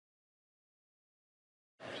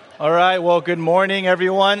All right, well, good morning,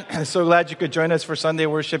 everyone. So glad you could join us for Sunday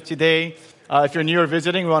worship today. If you're new or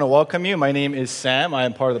visiting, we want to welcome you. My name is Sam. I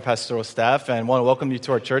am part of the pastoral staff and want to welcome you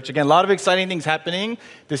to our church. Again, a lot of exciting things happening.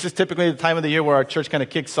 This is typically the time of the year where our church kind of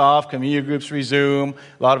kicks off, community groups resume,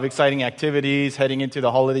 a lot of exciting activities heading into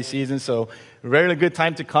the holiday season. So really good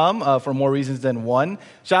time to come for more reasons than one.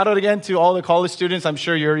 Shout out again to all the college students. I'm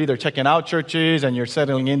sure you're either checking out churches and you're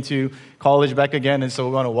settling into college back again. And so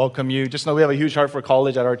we want to welcome you. Just know we have a huge heart for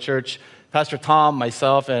college at our church. Pastor Tom,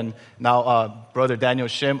 myself, and now Brother Daniel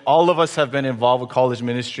Shim, all of us have been involved with college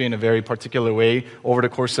ministry in a very particular way over the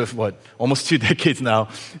course of, almost 2 decades now.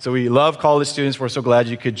 So we love college students. We're so glad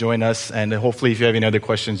you could join us. And hopefully if you have any other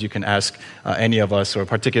questions, you can ask any of us, or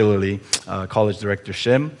particularly College Director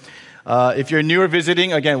Shim. If you're new or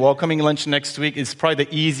visiting, again, welcoming lunch next week is probably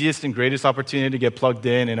the easiest and greatest opportunity to get plugged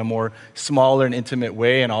in a more smaller and intimate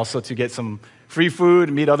way, and also to get some free food,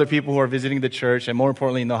 meet other people who are visiting the church, and more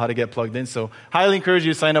importantly, know how to get plugged in. So highly encourage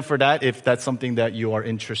you to sign up for that if that's something that you are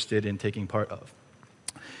interested in taking part of.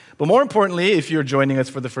 But more importantly, if you're joining us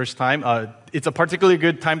for the first time, it's a particularly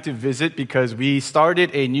good time to visit because we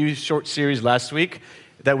started a new short series last week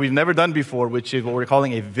that we've never done before, which is what we're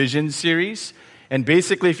calling a vision series. And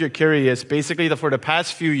basically, if you're curious, for the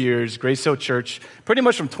past few years, Grace Hill Church, pretty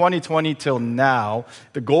much from 2020 till now,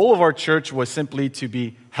 the goal of our church was simply to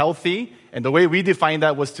be healthy. And the way we defined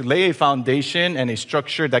that was to lay a foundation and a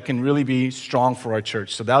structure that can really be strong for our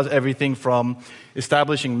church. So that was everything from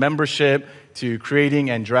establishing membership to creating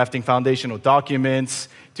and drafting foundational documents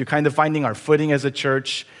to kind of finding our footing as a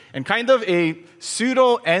church. And kind of a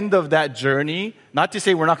pseudo end of that journey, not to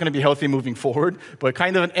say we're not going to be healthy moving forward, but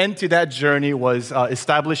kind of an end to that journey was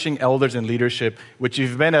establishing elders and leadership, which if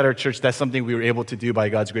you've been at our church, that's something we were able to do by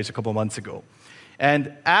God's grace a couple months ago.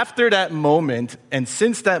 And after that moment, and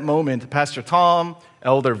since that moment, Pastor Tom,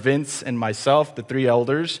 Elder Vince, and myself, the 3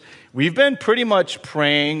 elders, we've been pretty much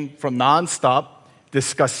praying from nonstop,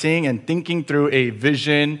 discussing and thinking through a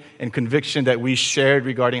vision and conviction that we shared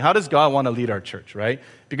regarding how does God want to lead our church, right?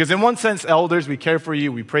 Because in one sense, elders, we care for you,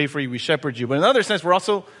 we pray for you, we shepherd you. But in another sense, we're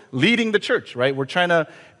also leading the church, right? We're trying to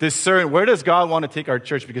discern where does God want to take our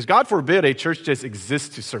church? Because God forbid a church just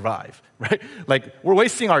exists to survive, right? Like we're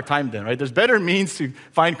wasting our time then, right? There's better means to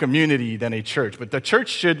find community than a church. But the church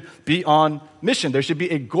should be on mission. There should be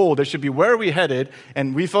a goal. There should be where are we headed?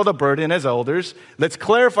 And we feel the burden as elders. Let's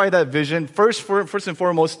clarify that vision first and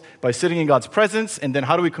foremost by sitting in God's presence. And then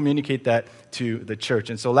how do we communicate that to the church?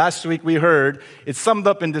 And so last week we heard it's summed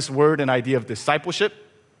up in this word and idea of discipleship.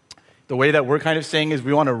 The way that we're kind of saying is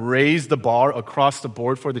we want to raise the bar across the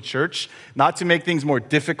board for the church, not to make things more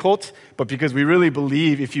difficult, but because we really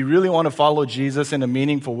believe if you really want to follow Jesus in a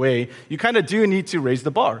meaningful way, you kind of do need to raise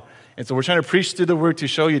the bar. And so we're trying to preach through the word to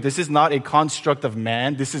show you this is not a construct of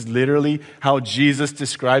man. This is literally how Jesus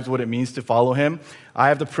describes what it means to follow him. I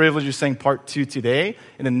have the privilege of saying part 2 today.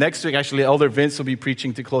 And then next week, actually, Elder Vince will be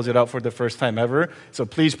preaching to close it out for the first time ever. So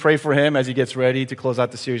please pray for him as he gets ready to close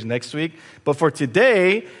out the series next week. But for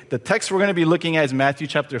today, the text we're going to be looking at is Matthew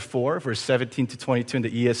chapter 4, verse 17 to 22 in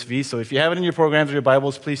the ESV. So if you have it in your programs or your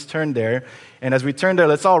Bibles, please turn there. And as we turn there,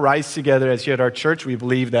 let's all rise together as here at our church. We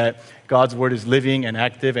believe that God's word is living and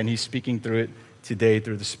active, and he's speaking through it today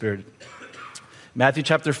through the Spirit. Matthew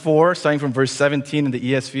chapter 4, starting from verse 17 in the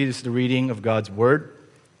ESV, this is the reading of God's word.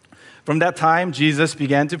 From that time, Jesus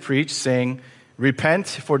began to preach, saying, "Repent,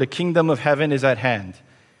 for the kingdom of heaven is at hand."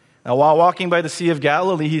 Now, while walking by the Sea of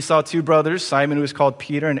Galilee, he saw 2 brothers, Simon, who is called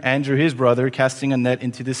Peter, and Andrew, his brother, casting a net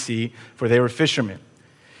into the sea, for they were fishermen.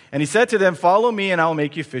 And he said to them, "Follow me, and I will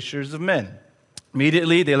make you fishers of men."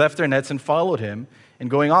 Immediately, they left their nets and followed him. And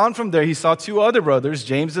going on from there, he saw 2 other brothers,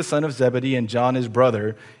 James the son of Zebedee and John his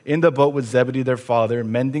brother, in the boat with Zebedee their father,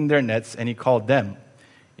 mending their nets, and he called them.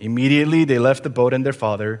 Immediately, they left the boat and their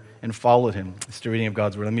father and followed him. It's the reading of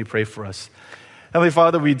God's word. Let me pray for us. Heavenly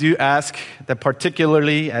Father, we do ask that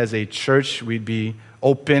particularly as a church, we'd be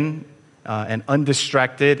open and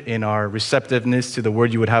undistracted in our receptiveness to the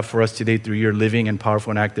word you would have for us today through your living and powerful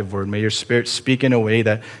and active word. May your Spirit speak in a way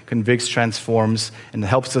that convicts, transforms, and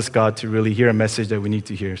helps us, God, to really hear a message that we need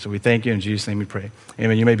to hear. So we thank you. In Jesus' name we pray.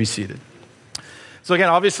 Amen. You may be seated. So again,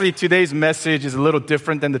 obviously today's message is a little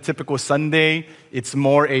different than the typical Sunday. It's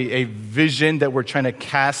more a vision that we're trying to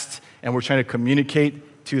cast and we're trying to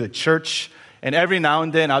communicate to the church. And every now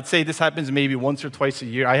and then, I'd say this happens maybe once or twice a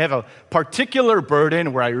year, I have a particular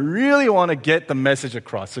burden where I really want to get the message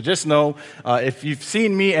across. So just know, if you've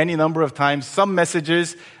seen me any number of times, some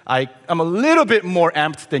messages, I'm a little bit more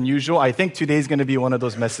amped than usual. I think today's going to be one of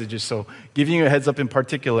those messages. So giving you a heads up in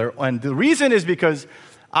particular. And the reason is because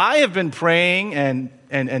I have been praying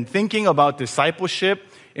and thinking about discipleship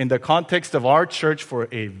in the context of our church for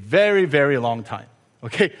a very, very long time.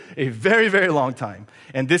 Okay? A very, very long time.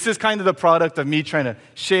 And this is kind of the product of me trying to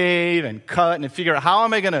shave and cut and figure out how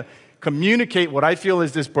am I going to communicate what I feel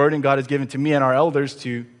is this burden God has given to me and our elders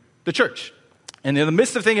to the church. And in the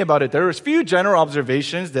midst of thinking about it, there was a few general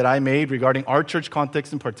observations that I made regarding our church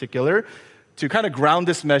context in particular to kind of ground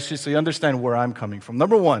this message so you understand where I'm coming from.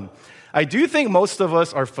 Number one, I do think most of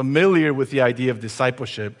us are familiar with the idea of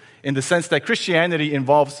discipleship in the sense that Christianity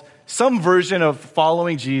involves some version of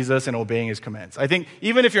following Jesus and obeying his commands. I think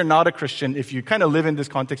even if you're not a Christian, if you kind of live in this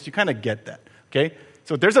context, you kind of get that, okay?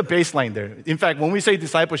 So there's a baseline there. In fact, when we say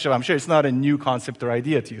discipleship, I'm sure it's not a new concept or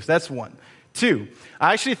idea to you. So that's one. Two,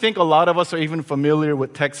 I actually think a lot of us are even familiar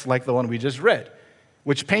with texts like the one we just read,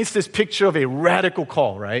 which paints this picture of a radical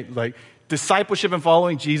call, right? Like, discipleship and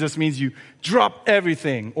following Jesus means you drop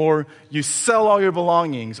everything, or you sell all your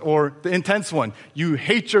belongings, or the intense one, you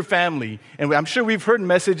hate your family. And I'm sure we've heard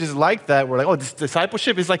messages like that. We're like, oh, this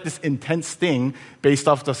discipleship is like this intense thing based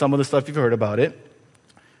off of some of the stuff you've heard about it.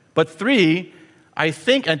 But three, I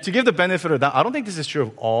think, and to give the benefit of that, I don't think this is true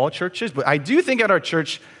of all churches, but I do think at our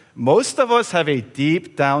church, most of us have a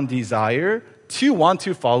deep down desire to want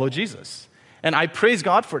to follow Jesus. And I praise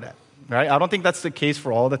God for that. Right? I don't think that's the case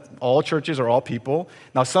for all churches or all people.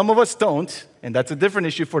 Now, some of us don't, and that's a different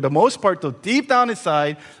issue. For the most part, though, deep down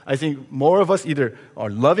inside, I think more of us either are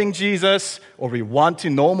loving Jesus or we want to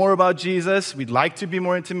know more about Jesus. We'd like to be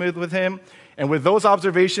more intimate with him. And with those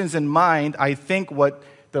observations in mind, I think what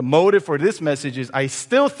the motive for this message is, I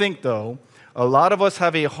still think, though, a lot of us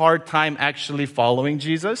have a hard time actually following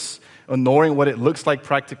Jesus or knowing what it looks like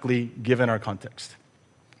practically given our context.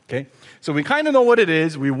 Okay? So we kind of know what it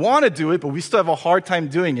is. We want to do it, but we still have a hard time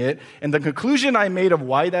doing it. And the conclusion I made of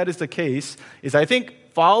why that is the case is I think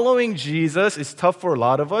following Jesus is tough for a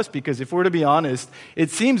lot of us because if we're to be honest, it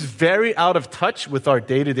seems very out of touch with our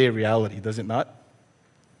day-to-day reality, does it not?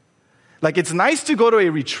 Like it's nice to go to a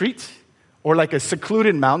retreat or like a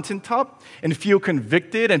secluded mountaintop and feel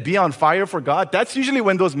convicted and be on fire for God. That's usually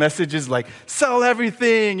when those messages like sell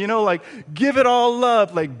everything, like give it all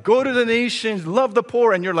up, like go to the nations, love the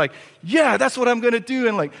poor. And you're like, yeah, that's what I'm going to do.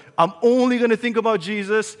 And like, I'm only going to think about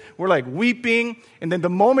Jesus. We're like weeping. And then the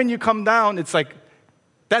moment you come down, it's like,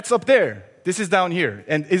 that's up there. This is down here.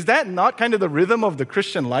 And is that not kind of the rhythm of the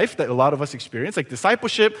Christian life that a lot of us experience? Like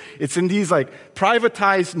discipleship, it's in these like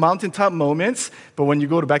privatized mountaintop moments. But when you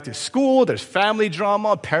go back to school, there's family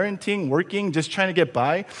drama, parenting, working, just trying to get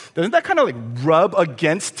by. Doesn't that kind of like rub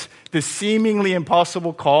against the seemingly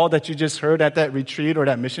impossible call that you just heard at that retreat or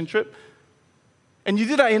that mission trip? And you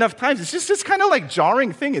do that enough times. It's just this kind of like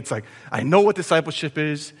jarring thing. It's like, I know what discipleship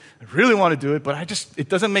is. I really want to do it, but it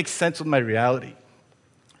doesn't make sense with my reality.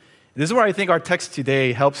 This is where I think our text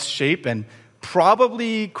today helps shape and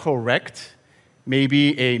probably correct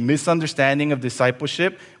maybe a misunderstanding of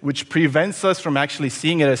discipleship, which prevents us from actually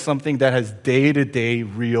seeing it as something that has day-to-day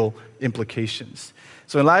real implications.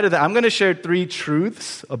 So in light of that, I'm going to share 3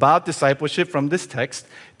 truths about discipleship from this text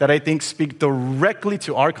that I think speak directly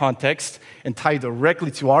to our context and tie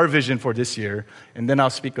directly to our vision for this year. And then I'll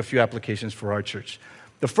speak a few applications for our church.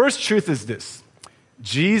 The first truth is this: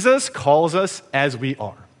 Jesus calls us as we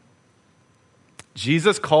are.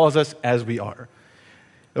 Jesus calls us as we are.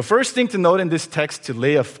 The first thing to note in this text to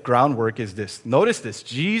lay a groundwork is this. Notice this.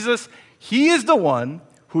 Jesus, he is the one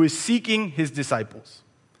who is seeking his disciples.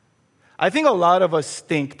 I think a lot of us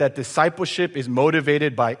think that discipleship is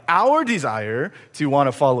motivated by our desire to want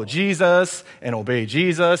to follow Jesus and obey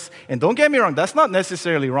Jesus. And don't get me wrong, that's not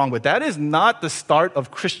necessarily wrong, but that is not the start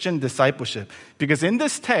of Christian discipleship. Because in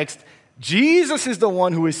this text, Jesus is the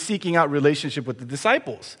one who is seeking out relationship with the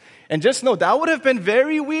disciples. And just know, that would have been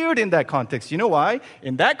very weird in that context. You know why?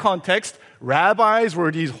 In that context, rabbis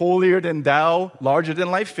were these holier-than-thou,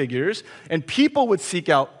 larger-than-life figures, and people would seek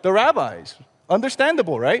out the rabbis.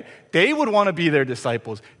 Understandable, right? They would want to be their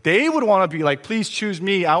disciples. They would want to be like, please choose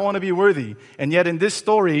me, I want to be worthy. And yet in this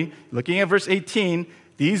story, looking at verse 18,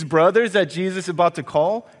 these brothers that Jesus is about to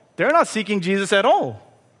call, they're not seeking Jesus at all.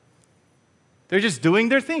 They're just doing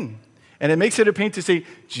their thing. And it makes it a pain to say,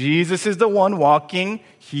 Jesus is the one walking,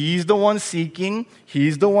 he's the one seeking,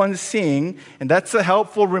 he's the one seeing. And that's a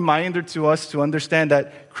helpful reminder to us to understand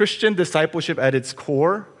that Christian discipleship at its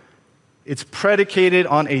core, it's predicated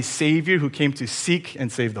on a Savior who came to seek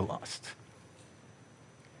and save the lost.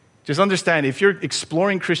 Just understand, if you're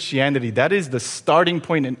exploring Christianity, that is the starting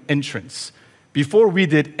point and entrance. Before we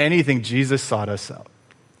did anything, Jesus sought us out.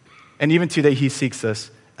 And even today, he seeks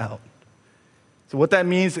us out. So what that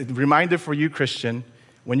means, a reminder for you, Christian,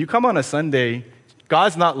 when you come on a Sunday,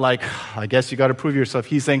 God's not like, I guess you got to prove yourself.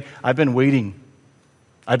 He's saying, I've been waiting.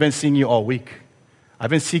 I've been seeing you all week. I've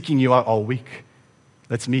been seeking you out all week.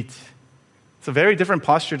 Let's meet. It's a very different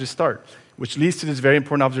posture to start, which leads to this very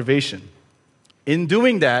important observation. In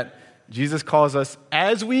doing that, Jesus calls us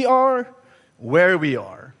as we are, where we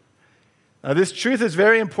are. Now, this truth is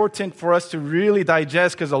very important for us to really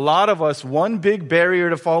digest because a lot of us, one big barrier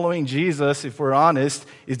to following Jesus, if we're honest,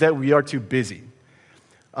 is that we are too busy.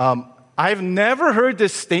 I've never heard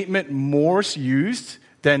this statement more used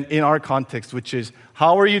than in our context, which is,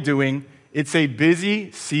 how are you doing? It's a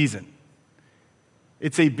busy season.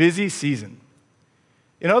 It's a busy season.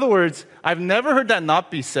 In other words, I've never heard that not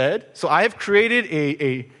be said, so I have created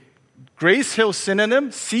a Grace Hill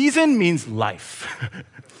synonym. Season means life.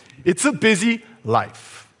 It's a busy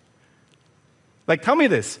life. Like, tell me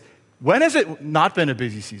this. When has it not been a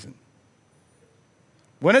busy season?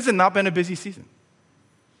 When has it not been a busy season?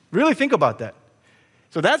 Really think about that.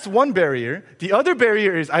 So that's one barrier. The other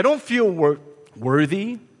barrier is I don't feel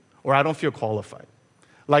worthy or I don't feel qualified.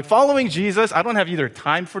 Like following Jesus, I don't have either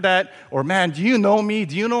time for that or, man, do you know me?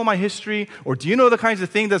 Do you know my history? Or do you know the kinds of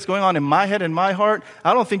things that's going on in my head and my heart?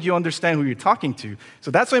 I don't think you understand who you're talking to.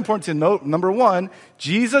 So that's why it's important to note. Number one,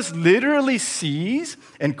 Jesus literally sees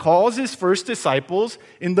and calls his first disciples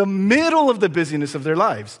in the middle of the busyness of their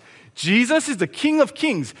lives. Jesus is the King of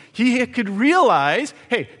Kings. He could realize,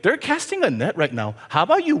 hey, they're casting a net right now. How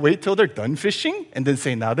about you wait till they're done fishing and then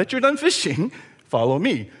say, now that you're done fishing, follow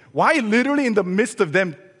me. Why literally in the midst of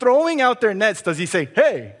them throwing out their nets does he say,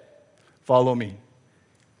 hey, follow me?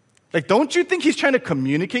 Like, don't you think he's trying to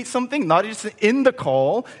communicate something, not just in the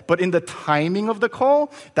call, but in the timing of the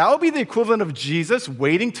call? That would be the equivalent of Jesus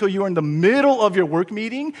waiting till you're in the middle of your work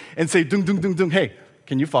meeting and say, dung, dung, dung, dung, hey,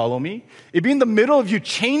 can you follow me? It'd be in the middle of you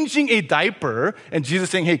changing a diaper and Jesus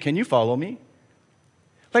saying, hey, can you follow me?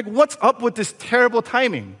 Like, what's up with this terrible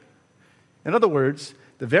timing? In other words,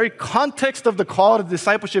 the very context of the call to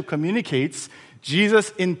discipleship communicates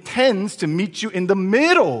Jesus intends to meet you in the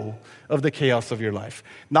middle of the chaos of your life.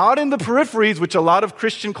 Not in the peripheries, which a lot of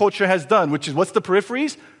Christian culture has done, which is, what's the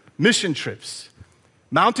peripheries? Mission trips,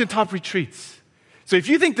 mountaintop retreats. So if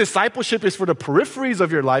you think discipleship is for the peripheries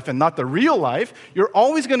of your life and not the real life, you're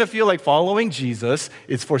always going to feel like following Jesus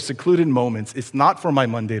is for secluded moments. It's not for my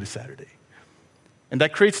Monday to Saturday. And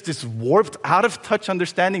that creates this warped, out-of-touch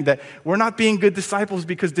understanding that we're not being good disciples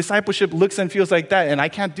because discipleship looks and feels like that, and I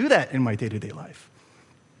can't do that in my day-to-day life.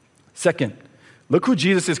 Second, look who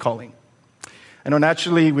Jesus is calling. I know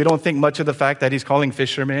naturally we don't think much of the fact that he's calling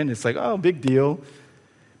fishermen. It's like, oh, big deal.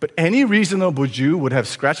 But any reasonable Jew would have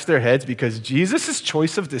scratched their heads because Jesus'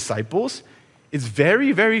 choice of disciples is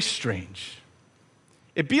very, very strange.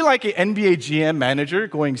 It'd be like an NBA GM manager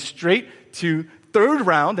going straight to third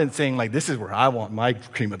round and saying, like, this is where I want my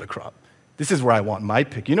cream of the crop. This is where I want my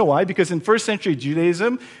pick. You know why? Because in first century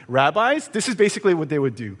Judaism, rabbis, this is basically what they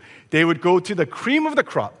would do. They would go to the cream of the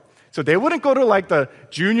crop. So they wouldn't go to like the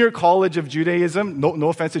junior college of Judaism. No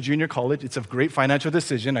offense to junior college. It's a great financial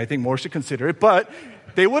decision. I think more should consider it. But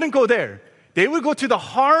they wouldn't go there. They would go to the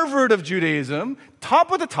Harvard of Judaism,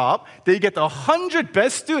 top of the top. They get the 100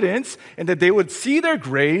 best students, and that they would see their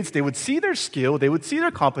grades, they would see their skill, they would see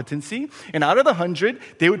their competency, and out of the 100,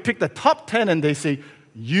 they would pick the top 10, and they say,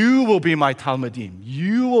 you will be my Talmudim.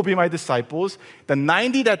 You will be my disciples. The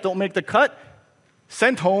 90 that don't make the cut,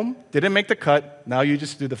 sent home, didn't make the cut. Now you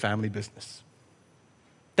just do the family business.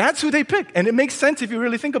 That's who they pick. And it makes sense if you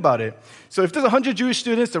really think about it. So if there's 100 Jewish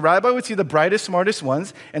students, the rabbi would see the brightest, smartest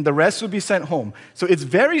ones, and the rest would be sent home. So it's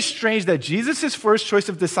very strange that Jesus' first choice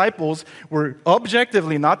of disciples were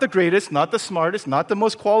objectively not the greatest, not the smartest, not the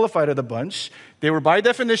most qualified of the bunch. They were, by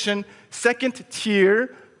definition, second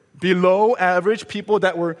tier, below average people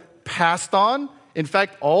that were passed on. In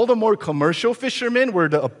fact, all the more commercial fishermen were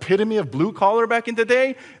the epitome of blue collar back in the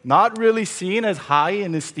day, not really seen as high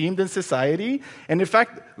and esteemed in society. And in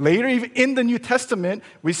fact, later, even in the New Testament,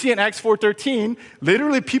 we see in Acts 4:13,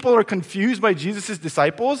 literally people are confused by Jesus'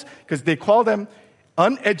 disciples because they call them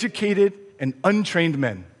uneducated and untrained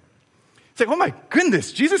men. It's like, oh my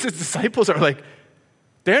goodness, Jesus' disciples are like,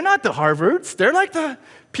 they're not the Harvards, they're like the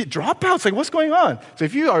dropouts. Like, what's going on? So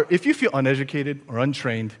if you feel uneducated or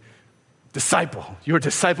untrained, disciple. You're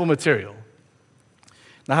disciple material.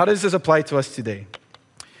 Now, how does this apply to us today?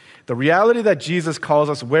 The reality that Jesus calls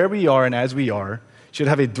us where we are and as we are should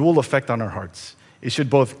have a dual effect on our hearts. It should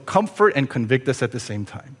both comfort and convict us at the same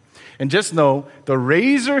time. And just know, the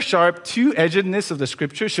razor-sharp two-edgedness of the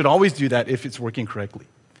Scripture should always do that if it's working correctly.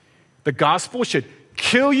 The gospel should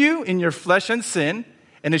kill you in your flesh and sin,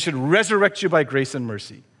 and it should resurrect you by grace and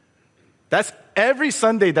mercy. That's every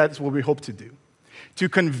Sunday, that's what we hope to do. To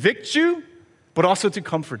convict you, but also to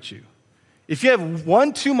comfort you. If you have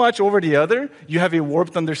one too much over the other, you have a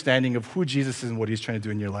warped understanding of who Jesus is and what he's trying to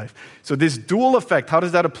do in your life. So this dual effect, how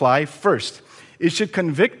does that apply? First, it should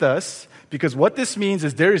convict us, because what this means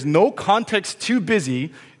is there is no context too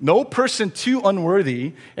busy, no person too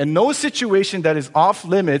unworthy, and no situation that is off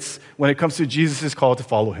limits when it comes to Jesus' call to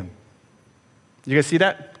follow him. You guys see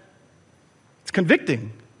that? It's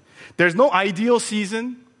convicting. There's no ideal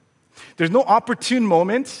season. There's no opportune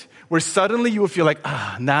moment where suddenly you will feel like,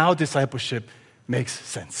 now discipleship makes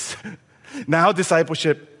sense. Now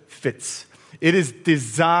discipleship fits. It is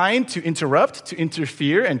designed to interrupt, to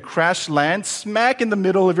interfere, and crash land smack in the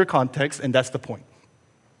middle of your context, and that's the point.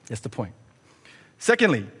 That's the point.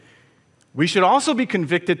 Secondly, we should also be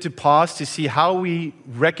convicted to pause to see how we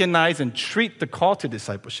recognize and treat the call to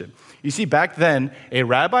discipleship. You see, back then, a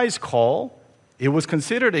rabbi's call, it was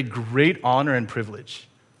considered a great honor and privilege.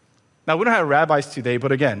 Now, we don't have rabbis today,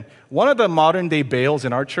 but again, one of the modern-day Baals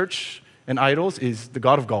in our church and idols is the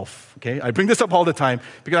god of golf, okay? I bring this up all the time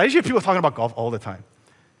because I hear people talking about golf all the time.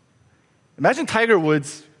 Imagine Tiger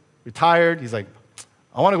Woods, retired, he's like,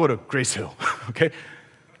 I want to go to Grace Hill, okay?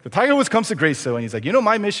 The Tiger Woods comes to Grace Hill and he's like,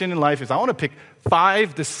 my mission in life is I want to pick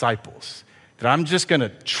 5 disciples that I'm just going to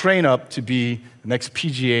train up to be the next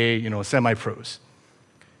PGA, semi-pros.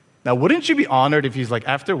 Now, wouldn't you be honored if he's like,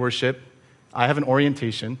 after worship, I have an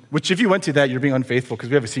orientation, which if you went to that, you're being unfaithful because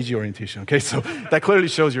we have a CG orientation, okay? So that clearly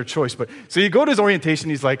shows your choice. So you go to his orientation,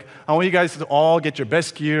 he's like, I want you guys to all get your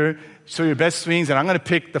best gear, show your best swings, and I'm going to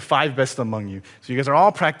pick the 5 best among you. So you guys are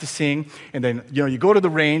all practicing, and then, you go to the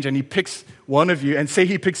range, and he picks one of you, and say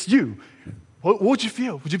he picks you. What would you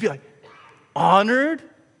feel? Would you be like, honored?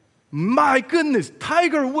 My goodness,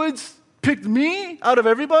 Tiger Woods picked me out of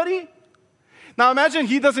everybody? Now imagine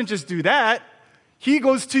he doesn't just do that. He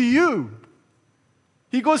goes to you.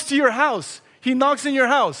 He goes to your house. He knocks in your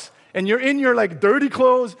house. And you're in your dirty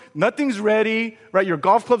clothes. Nothing's ready, right? Your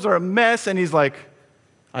golf clubs are a mess. And he's like,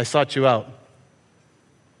 I sought you out.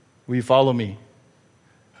 Will you follow me?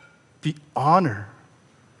 The honor.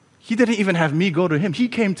 He didn't even have me go to him. He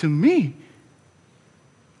came to me.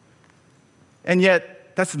 And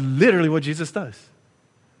yet, that's literally what Jesus does.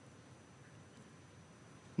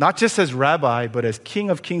 Not just as rabbi, but as King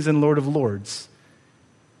of Kings and Lord of Lords.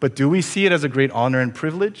 But do we see it as a great honor and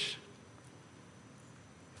privilege?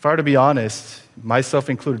 If I were to be honest, myself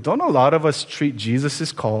included, don't a lot of us treat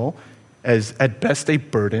Jesus' call as at best a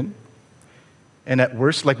burden, and at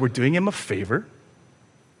worst like we're doing him a favor?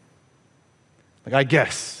 I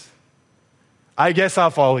guess I'll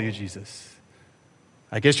follow you, Jesus.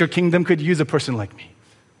 I guess your kingdom could use a person like me.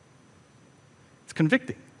 It's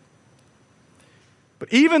convicting.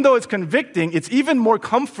 But even though it's convicting, it's even more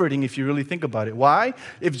comforting if you really think about it. Why?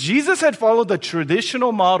 If Jesus had followed the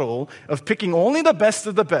traditional model of picking only the best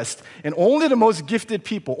of the best and only the most gifted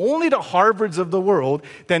people, only the Harvards of the world,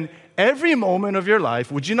 then every moment of your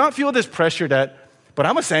life, would you not feel this pressure that, but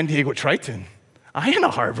I'm a San Diego Triton. I ain't a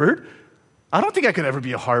Harvard. I don't think I could ever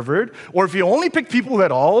be a Harvard. Or if you only pick people who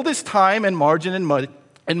had all this time and margin and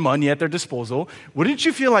money at their disposal, wouldn't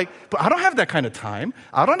you feel like, but I don't have that kind of time.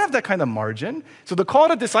 I don't have that kind of margin. So the call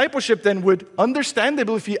to discipleship then would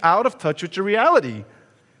understandably be out of touch with your reality.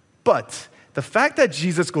 But the fact that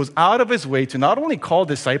Jesus goes out of his way to not only call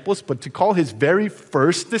disciples, but to call his very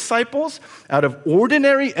first disciples out of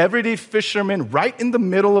ordinary, everyday fishermen right in the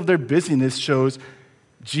middle of their busyness shows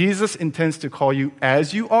Jesus intends to call you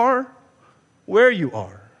as you are, where you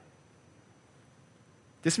are.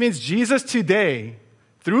 This means Jesus today,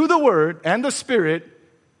 through the Word and the Spirit,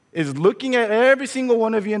 is looking at every single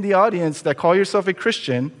one of you in the audience that call yourself a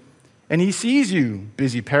Christian, and he sees you,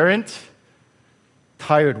 busy parent,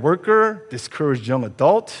 tired worker, discouraged young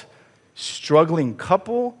adult, struggling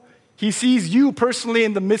couple. He sees you personally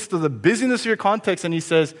in the midst of the busyness of your context, and he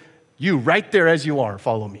says, you right there as you are,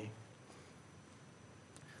 follow me.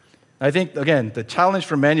 I think, again, the challenge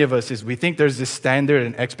for many of us is we think there's this standard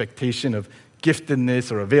and expectation of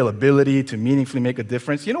giftedness or availability to meaningfully make a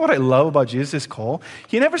difference. You know what I love about Jesus' call?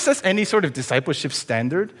 He never sets any sort of discipleship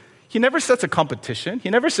standard. He never sets a competition.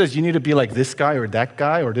 He never says you need to be like this guy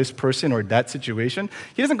or this person or that situation.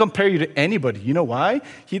 He doesn't compare you to anybody. You know why?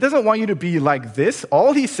 He doesn't want you to be like this.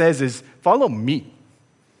 All he says is, follow me.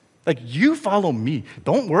 Like, you follow me.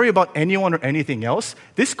 Don't worry about anyone or anything else.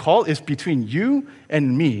 This call is between you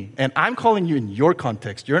and me. And I'm calling you in your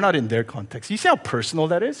context. You're not in their context. You see how personal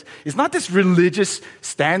that is? It's not this religious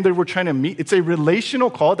standard we're trying to meet. It's a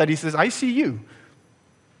relational call that he says, I see you.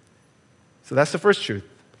 So that's the first truth.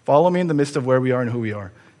 Follow me in the midst of where we are and who we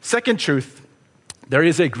are. Second truth, there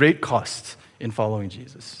is a great cost in following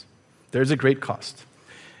Jesus. There's a great cost.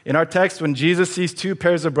 In our text, when Jesus sees 2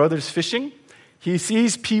 pairs of brothers fishing, He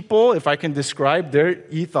sees people, if I can describe their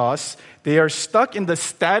ethos, they are stuck in the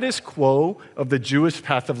status quo of the Jewish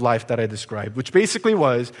path of life that I described, which basically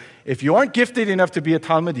was, if you aren't gifted enough to be a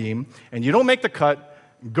Talmudim and you don't make the cut,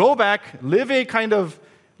 go back, live a kind of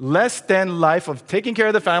less than life of taking care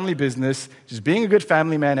of the family business, just being a good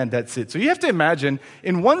family man, and that's it. So you have to imagine,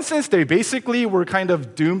 in one sense, they basically were kind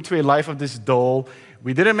of doomed to a life of this dole.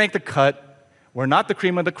 We didn't make the cut. We're not the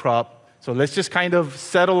cream of the crop. So let's just kind of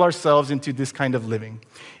settle ourselves into this kind of living.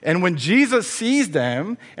 And when Jesus sees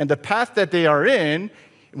them and the path that they are in,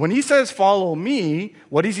 when he says, follow me,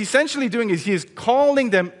 what he's essentially doing is he is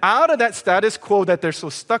calling them out of that status quo that they're so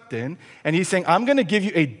stuck in. And he's saying, I'm going to give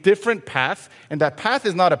you a different path. And that path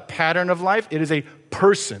is not a pattern of life. It is a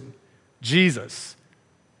person, Jesus.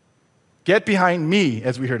 Get behind me,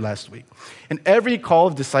 as we heard last week. And every call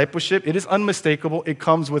of discipleship, it is unmistakable. It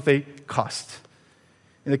comes with a cost.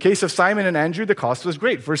 In the case of Simon and Andrew, the cost was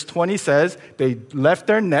great. Verse 20 says they left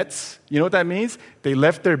their nets. You know what that means? They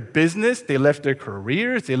left their business, they left their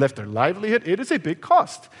careers, they left their livelihood. It is a big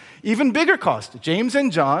cost. Even bigger cost. James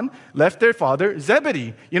and John left their father,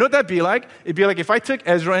 Zebedee. You know what that'd be like? It'd be like if I took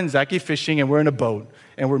Ezra and Zaki fishing and we're in a boat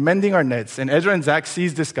and we're mending our nets and Ezra and Zach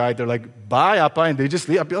sees this guy, they're like, bye, Appa, and they just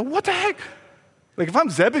leave. I'd be like, what the heck? Like if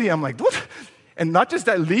I'm Zebedee, I'm like, what? And not just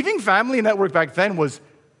that, leaving family network back then was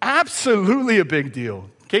absolutely a big deal.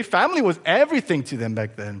 Okay, family was everything to them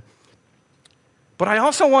back then. But I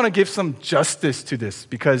also want to give some justice to this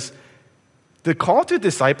because the call to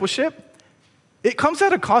discipleship, it comes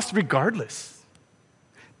at a cost regardless.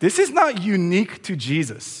 This is not unique to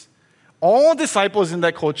Jesus. All disciples in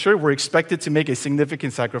that culture were expected to make a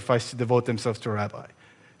significant sacrifice to devote themselves to a rabbi.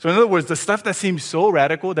 So in other words, the stuff that seems so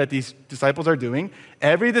radical that these disciples are doing,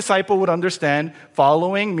 every disciple would understand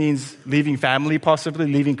following means leaving family,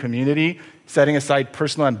 possibly leaving community, setting aside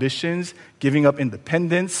personal ambitions, giving up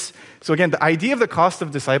independence. So again, the idea of the cost of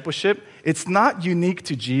discipleship, it's not unique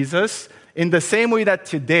to Jesus in the same way that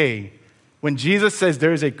today, when Jesus says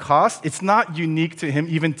there is a cost, it's not unique to him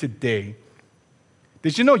even today.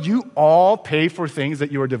 Did you know you all pay for things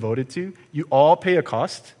that you are devoted to? You all pay a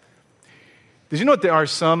cost. Did you know there are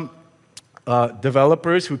some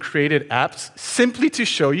developers who created apps simply to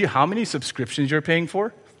show you how many subscriptions you're paying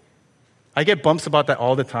for? I get bumps about that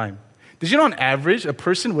all the time. Did you know on average, a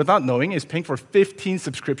person without knowing is paying for 15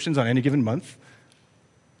 subscriptions on any given month?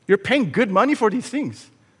 You're paying good money for these things.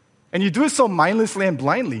 And you do it so mindlessly and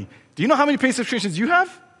blindly. Do you know how many paid subscriptions you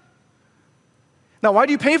have? Now, why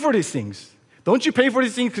do you pay for these things? Don't you pay for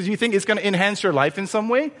these things because you think it's going to enhance your life in some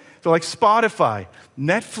way? So like Spotify,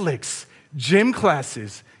 Netflix, gym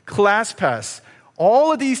classes, ClassPass,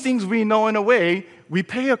 all of these things we know in a way, we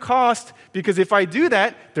pay a cost because if I do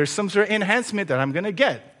that, there's some sort of enhancement that I'm going to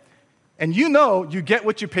get. And you know you get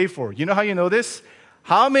what you pay for. You know how you know this?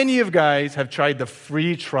 How many of you guys have tried the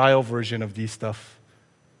free trial version of these stuff?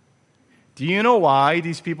 Do you know why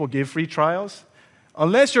these people give free trials?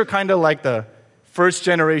 Unless you're kind of like the first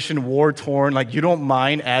generation war-torn, like you don't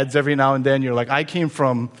mind ads every now and then. You're like, I came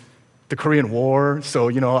from the Korean War, so,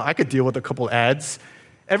 I could deal with a couple ads.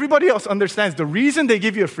 Everybody else understands the reason they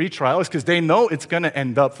give you a free trial is because they know it's going to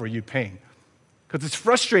end up for you paying. Because it's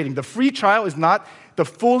frustrating. The free trial is not the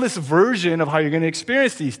fullest version of how you're going to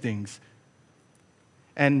experience these things.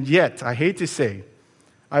 And yet, I hate to say,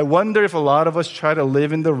 I wonder if a lot of us try to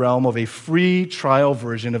live in the realm of a free trial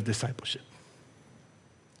version of discipleship.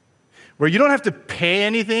 Where you don't have to pay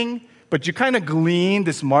anything, but you kind of glean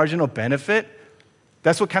this marginal benefit.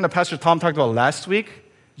 That's what kind of Pastor Tom talked about last week.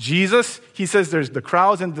 Jesus, he says there's the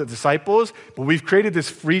crowds and the disciples, but we've created this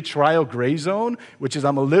free trial gray zone, which is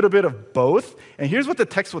I'm a little bit of both. And here's what the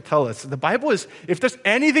text will tell us. The Bible is, if there's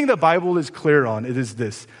anything the Bible is clear on, it is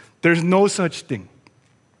this. There's no such thing.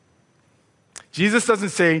 Jesus doesn't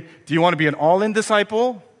say, do you want to be an all-in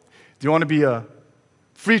disciple? Do you want to be a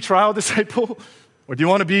free trial disciple? Or do you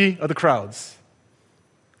want to be of the crowds?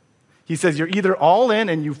 He says, you're either all in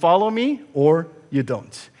and you follow me, or you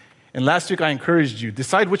don't. And last week I encouraged you,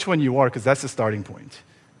 decide which one you are, because that's the starting point.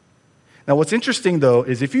 Now what's interesting though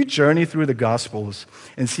is if you journey through the Gospels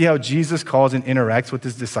and see how Jesus calls and interacts with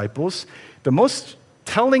his disciples, the most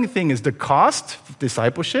telling thing is the cost of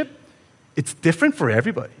discipleship, it's different for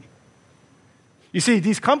everybody. You see,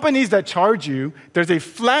 these companies that charge you, there's a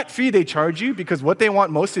flat fee they charge you because what they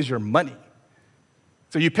want most is your money.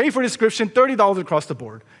 So you pay for a subscription, $30 across the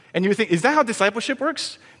board. And you think, is that how discipleship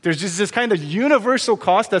works? There's just this kind of universal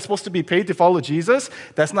cost that's supposed to be paid to follow Jesus.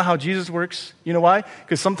 That's not how Jesus works. You know why?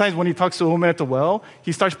 Because sometimes when he talks to a woman at the well,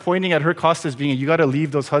 he starts pointing at her cost as being, you got to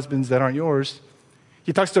leave those husbands that aren't yours.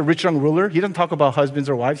 He talks to a rich young ruler. He doesn't talk about husbands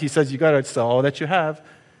or wives. He says, you got to sell all that you have.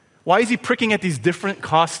 Why is he pricking at these different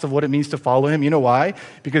costs of what it means to follow him? You know why?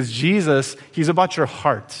 Because Jesus, he's about your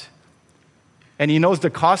heart. And he knows the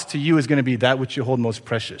cost to you is going to be that which you hold most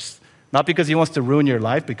precious. Not because he wants to ruin your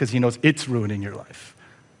life, because he knows it's ruining your life.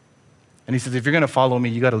 And he says, if you're going to follow me,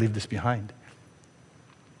 you got to leave this behind.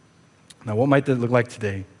 Now, what might that look like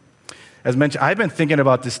today? As mentioned, I've been thinking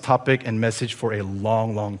about this topic and message for a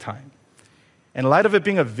long, long time. In light of it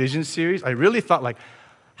being a vision series, I really thought, like,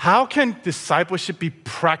 how can discipleship be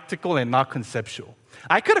practical and not conceptual?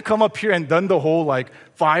 I could have come up here and done the whole, like,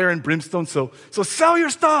 fire and brimstone, so sell your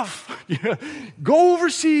stuff, go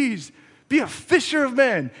overseas, be a fisher of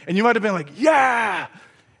men. And you might have been like, yeah.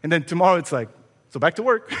 And then tomorrow it's like, so back to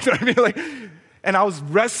work. You know what I mean? Like, and I was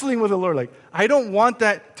wrestling with the Lord, like, I don't want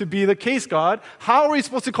that to be the case, God. How are we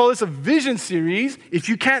supposed to call this a vision series if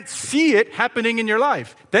you can't see it happening in your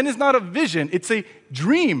life? Then it's not a vision, it's a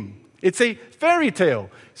dream. It's a fairy tale.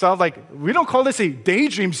 So I was like, we don't call this a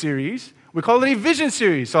daydream series, we call it a vision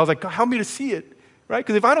series. So I was like, God, help me to see it, right?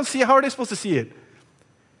 Because if I don't see it, how are they supposed to see it?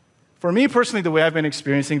 For me personally, the way I've been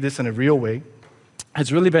experiencing this in a real way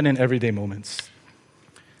has really been in everyday moments.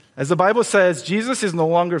 As the Bible says, Jesus is no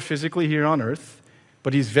longer physically here on earth,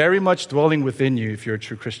 but he's very much dwelling within you if you're a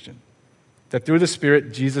true Christian. That through the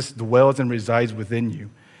Spirit, Jesus dwells and resides within you.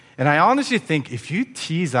 And I honestly think if you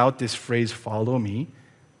tease out this phrase, follow me,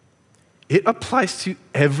 it applies to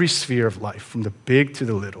every sphere of life, from the big to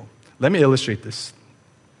the little. Let me illustrate this.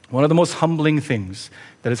 One of the most humbling things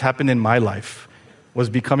that has happened in my life was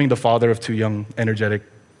becoming the father of two young, energetic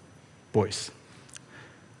boys.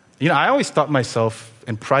 I always thought myself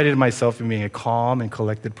and prided myself in being a calm and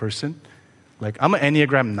collected person. Like, I'm an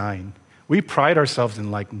Enneagram 9. We pride ourselves in,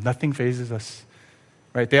 like, nothing phases us,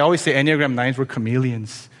 right? They always say Enneagram 9s, we're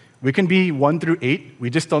chameleons. We can be 1 through 8.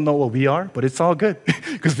 We just don't know what we are, but it's all good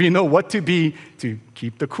because we know what to be to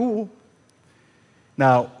keep the cool.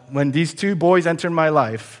 Now, when these two boys entered my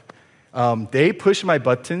life, they push my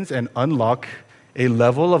buttons and unlock a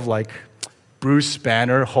level of, like, Bruce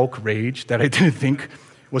Banner, Hulk rage that I didn't think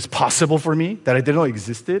was possible for me, that I didn't know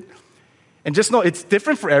existed. And just know it's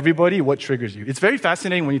different for everybody what triggers you. It's very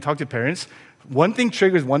fascinating when you talk to parents. One thing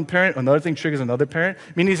triggers one parent, another thing triggers another parent.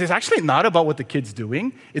 Meaning it's actually not about what the kid's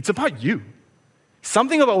doing, it's about you.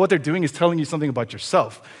 Something about what they're doing is telling you something about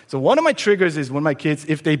yourself. So one of my triggers is when my kids,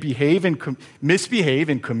 if they misbehave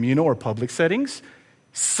in communal or public settings,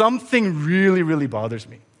 something really, really bothers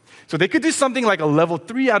me. So they could do something like a level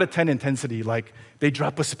 3 out of 10 intensity, like they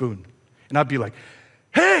drop a spoon. And I'd be like,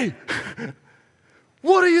 hey,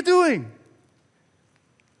 what are you doing?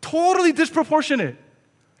 Totally disproportionate.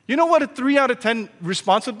 You know what a 3 out of 10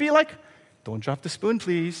 response would be like? Don't drop the spoon,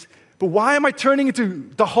 please. But why am I turning into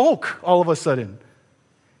the Hulk all of a sudden?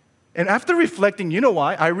 And after reflecting, you know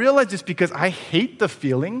why? I realized it's because I hate the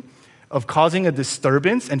feeling of causing a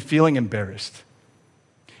disturbance and feeling embarrassed.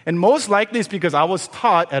 And most likely it's because I was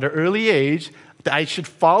taught at an early age that I should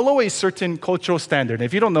follow a certain cultural standard. And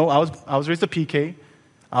if you don't know, I was raised a PK.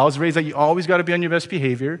 I was raised that you always got to be on your best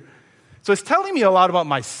behavior. So it's telling me a lot about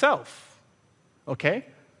myself, okay?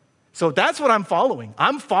 So that's what I'm following.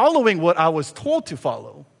 I'm following what I was told to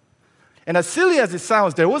follow. And as silly as it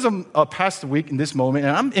sounds, there was a past week in this moment,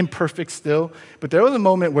 and I'm imperfect still, but there was a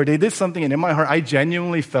moment where they did something, and in my heart, I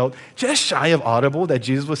genuinely felt just shy of audible that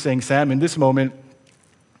Jesus was saying, Sam, in this moment,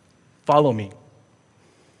 follow me.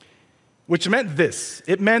 Which meant this.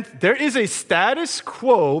 It meant there is a status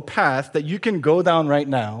quo path that you can go down right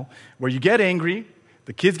now where you get angry,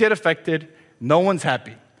 the kids get affected, no one's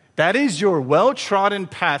happy. That is your well-trodden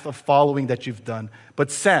path of following that you've done.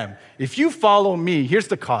 But Sam, if you follow me, here's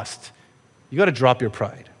the cost. You got to drop your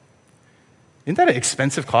pride. Isn't that an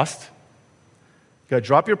expensive cost? You got to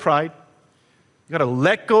drop your pride. You got to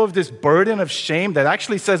let go of this burden of shame that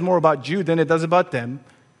actually says more about you than it does about them.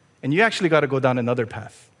 And you actually got to go down another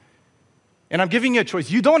path. And I'm giving you a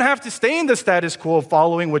choice. You don't have to stay in the status quo of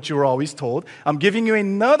following what you were always told. I'm giving you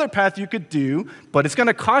another path you could do, but it's going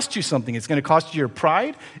to cost you something. It's going to cost you your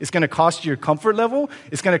pride. It's going to cost you your comfort level.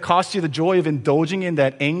 It's going to cost you the joy of indulging in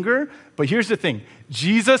that anger. But here's the thing.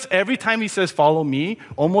 Jesus, every time he says, follow me,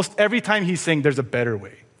 almost every time he's saying there's a better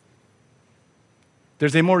way.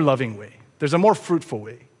 There's a more loving way. There's a more fruitful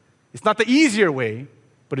way. It's not the easier way,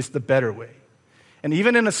 but it's the better way. And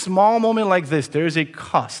even in a small moment like this, there is a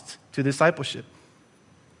cost to discipleship.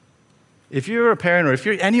 If you're a parent or if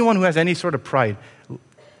you're anyone who has any sort of pride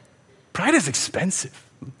is expensive.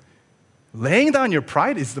 Laying down your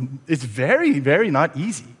pride is very, very not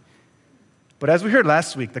easy. But as we heard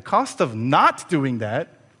last week, the cost of not doing that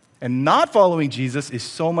and not following Jesus is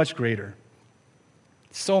so much greater.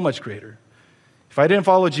 So much greater. If I didn't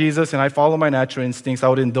follow Jesus and I follow my natural instincts, I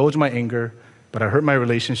would indulge my anger, but I hurt my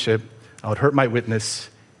relationship, I would hurt my witness,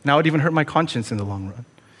 and I would even hurt my conscience in the long run.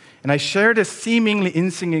 And I shared a seemingly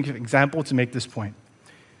insignificant example to make this point.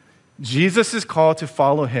 Jesus' call to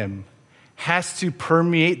follow him has to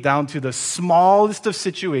permeate down to the smallest of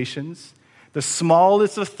situations, the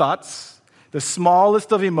smallest of thoughts, the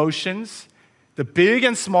smallest of emotions, the big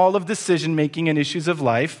and small of decision-making and issues of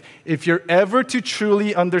life, if you're ever to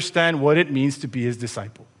truly understand what it means to be his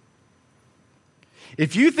disciple.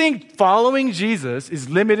 If you think following Jesus is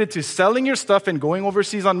limited to selling your stuff and going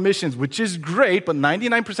overseas on missions, which is great, but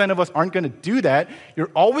 99% of us aren't going to do that, you're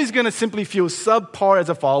always going to simply feel subpar as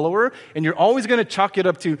a follower, and you're always going to chalk it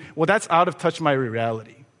up to, well, that's out of touch with my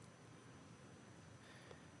reality.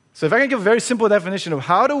 So if I can give a very simple definition of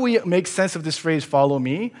how do we make sense of this phrase, follow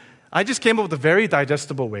me, I just came up with a very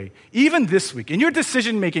digestible way. Even this week, in your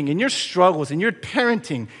decision-making, in your struggles, in your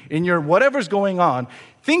parenting, in your whatever's going on,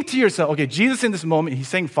 think to yourself, okay, Jesus in this moment, he's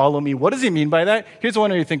saying, follow me. What does he mean by that? Here's one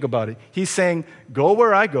way you think about it. He's saying, go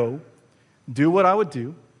where I go, do what I would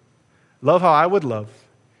do, love how I would love,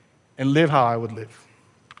 and live how I would live.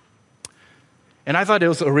 And I thought it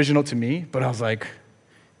was original to me, but I was like,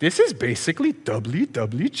 this is basically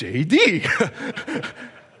WWJD.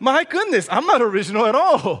 My goodness, I'm not original at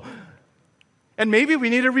all. And maybe we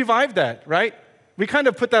need to revive that, right? We kind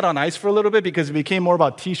of put that on ice for a little bit because it became more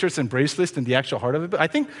about t-shirts and bracelets than the actual heart of it. But I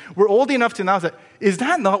think we're old enough to know that, is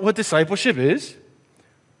that not what discipleship is?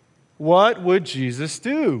 What would Jesus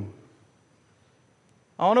do?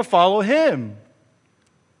 I want to follow him.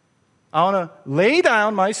 I want to lay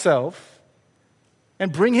down myself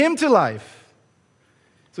and bring him to life.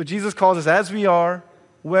 So Jesus calls us as we are,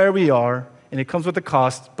 where we are, and it comes with a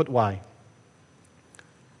cost, but why?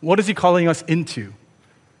 What is he calling us into?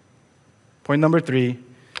 Point number 3,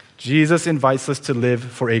 Jesus invites us to live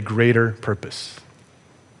for a greater purpose.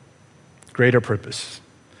 Greater purpose.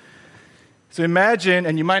 So imagine,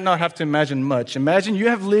 and you might not have to imagine much, imagine you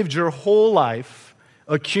have lived your whole life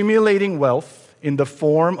accumulating wealth in the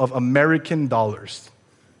form of American dollars,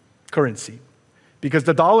 currency. Because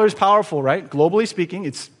the dollar is powerful, right? Globally speaking,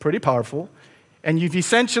 it's pretty powerful. And you've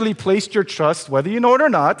essentially placed your trust, whether you know it or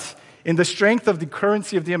not, in the strength of the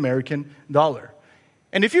currency of the American dollar.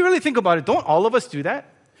 And if you really think about it, don't all of us do that?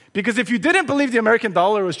 Because if you didn't believe the American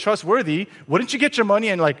dollar was trustworthy, wouldn't you get your money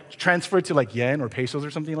and transfer it to yen or pesos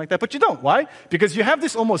or something like that? But you don't. Why? Because you have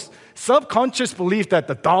this almost subconscious belief that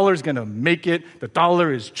the dollar is going to make it, the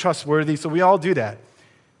dollar is trustworthy, so we all do that.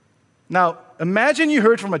 Now, imagine you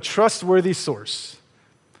heard from a trustworthy source,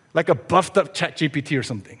 like a buffed up ChatGPT or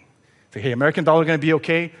something. Say, hey, American dollar going to be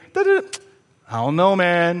okay? I don't know,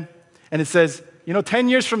 man. And it says, 10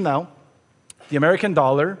 years from now, the American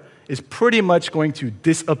dollar is pretty much going to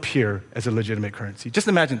disappear as a legitimate currency. Just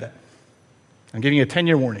imagine that. I'm giving you a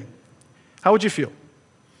 10-year warning. How would you feel?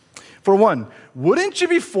 For one, wouldn't you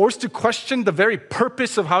be forced to question the very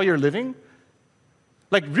purpose of how you're living?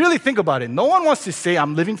 Really think about it. No one wants to say,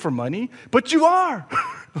 I'm living for money, but you are.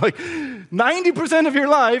 90% of your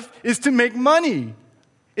life is to make money.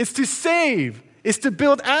 It's to save. It's to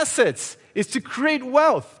build assets. It's to create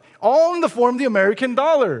wealth, all in the form of the American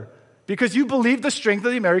dollar, because you believe the strength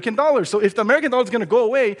of the American dollar. So if the American dollar is going to go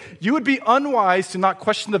away, you would be unwise to not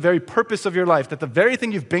question the very purpose of your life, that the very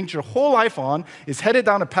thing you've banked your whole life on is headed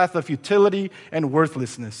down a path of futility and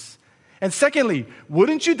worthlessness. And secondly,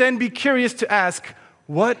 wouldn't you then be curious to ask,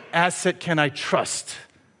 what asset can I trust?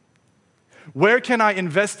 Where can I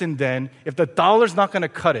invest in then if the dollar's not going to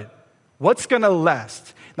cut it? What's going to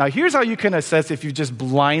last? Now, here's how you can assess if you just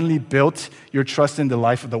blindly built your trust in the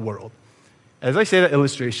life of the world. As I say that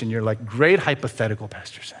illustration, you're like, great hypothetical,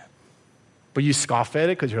 Pastor Sam. But you scoff at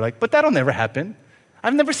it because you're like, but that'll never happen.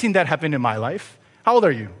 I've never seen that happen in my life. How old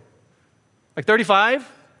are you? 35?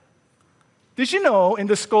 Did you know, in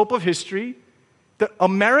the scope of history, that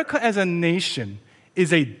America as a nation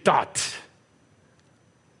is a dot?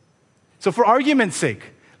 So for argument's sake,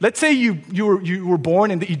 let's say you were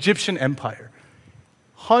born in the Egyptian Empire.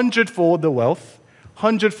 100-fold the wealth,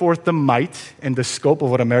 100-fold the might and the scope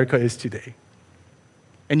of what America is today.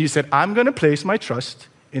 And you said, I'm going to place my trust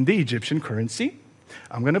in the Egyptian currency.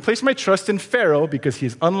 I'm going to place my trust in Pharaoh because he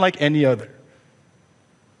is unlike any other.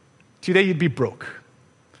 Today you'd be broke.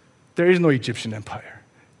 There is no Egyptian empire.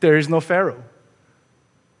 There is no Pharaoh.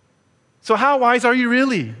 So how wise are you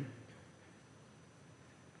really?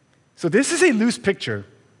 So this is a loose picture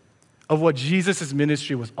of what Jesus'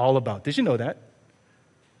 ministry was all about. Did you know that?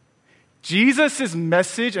 Jesus'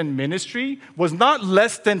 message and ministry was not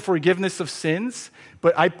less than forgiveness of sins,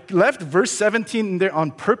 but I left verse 17 in there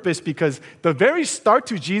on purpose because the very start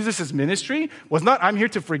to Jesus' ministry was not, I'm here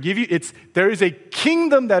to forgive you. It's, there is a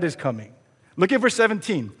kingdom that is coming. Look at verse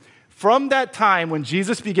 17. From that time when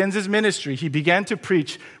Jesus begins his ministry, he began to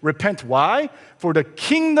preach, repent. Why? For the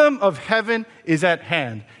kingdom of heaven is at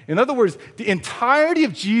hand. In other words, the entirety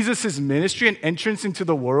of Jesus' ministry and entrance into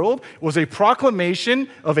the world was a proclamation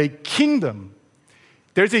of a kingdom.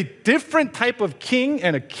 There's a different type of king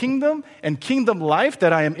and a kingdom and kingdom life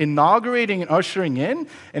that I am inaugurating and ushering in.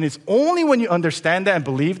 And it's only when you understand that and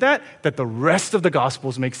believe that the rest of the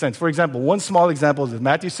Gospels make sense. For example, one small example is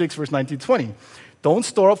Matthew 6, verse 19-20. Don't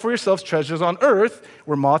store up for yourselves treasures on earth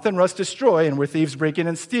where moth and rust destroy and where thieves break in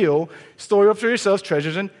and steal. Store up for yourselves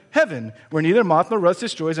treasures in heaven where neither moth nor rust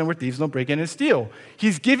destroys and where thieves don't break in and steal.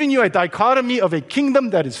 He's giving you a dichotomy of a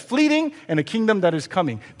kingdom that is fleeting and a kingdom that is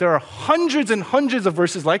coming. There are hundreds and hundreds of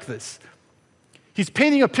verses like this. He's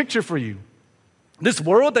painting a picture for you. This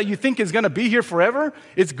world that you think is going to be here forever,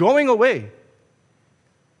 it's going away.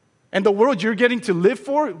 And the world you're getting to live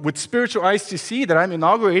for with spiritual eyes to see that I'm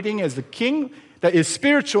inaugurating as the king that is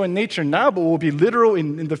spiritual in nature now, but will be literal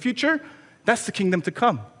in the future, that's the kingdom to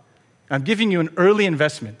come. I'm giving you an early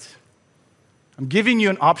investment. I'm giving you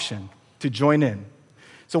an option to join in.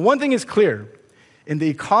 So one thing is clear. In the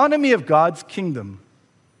economy of God's kingdom,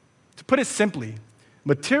 to put it simply,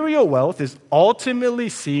 material wealth is ultimately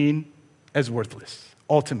seen as worthless.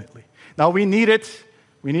 Ultimately. Now we need it.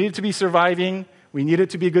 We need it to be surviving. We need it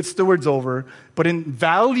to be good stewards over. But in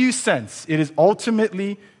value sense, it is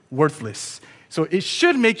ultimately worthless. So it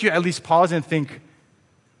should make you at least pause and think,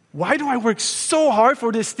 why do I work so hard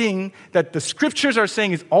for this thing that the scriptures are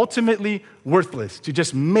saying is ultimately worthless? To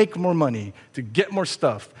just make more money, to get more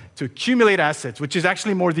stuff, to accumulate assets, which is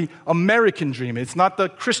actually more the American dream. It's not the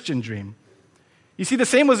Christian dream. You see, the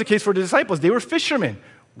same was the case for the disciples. They were fishermen.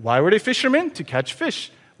 Why were they fishermen? To catch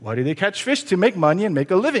fish. Why did they catch fish? To make money and make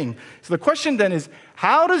a living. So the question then is,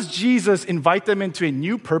 how does Jesus invite them into a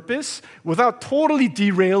new purpose without totally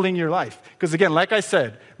derailing your life? Because again, like I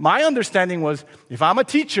said, my understanding was, if I'm a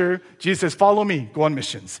teacher, Jesus says, follow me, go on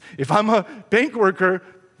missions. If I'm a bank worker,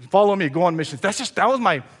 follow me, go on missions. That was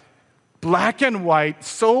my black and white,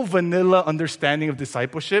 so vanilla understanding of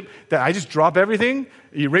discipleship that I just drop everything,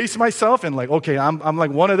 erase myself, and okay, I'm like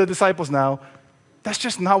one of the disciples now. That's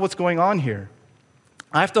just not what's going on here.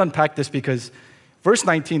 I have to unpack this because verse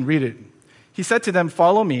 19, read it. He said to them,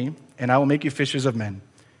 follow me, and I will make you fishers of men.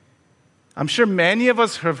 I'm sure many of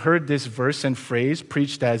us have heard this verse and phrase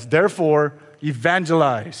preached as, therefore,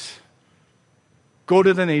 evangelize. Go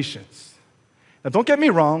to the nations. Now, don't get me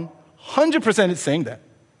wrong. 100% it's saying that.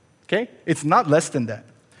 Okay? It's not less than that.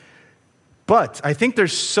 But I think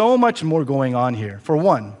there's so much more going on here. For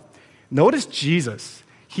one, notice Jesus.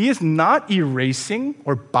 He is not erasing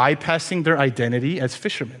or bypassing their identity as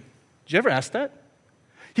fishermen. Did you ever ask that?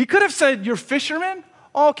 He could have said, you're fishermen?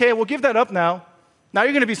 Okay, we'll give that up now. Now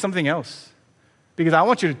you're going to be something else because I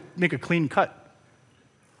want you to make a clean cut.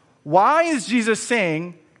 Why is Jesus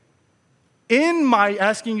saying, in my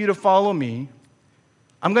asking you to follow me,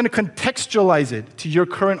 I'm going to contextualize it to your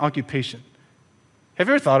current occupation? Have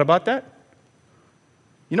you ever thought about that?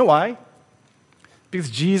 You know why? Because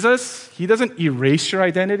Jesus, he doesn't erase your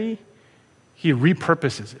identity, he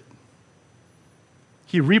repurposes it.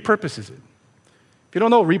 He repurposes it. If you don't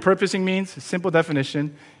know what repurposing means, a simple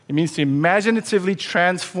definition, it means to imaginatively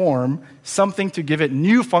transform something to give it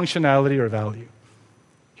new functionality or value.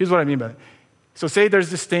 Here's what I mean by that. So say there's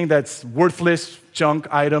this thing that's worthless, junk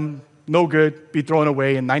item, no good, be thrown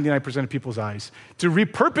away in 99% of people's eyes. To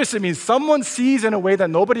repurpose it means someone sees in a way that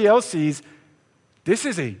nobody else sees, this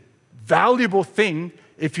is a valuable thing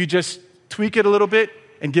if you just tweak it a little bit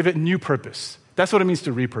and give it new purpose. That's what it means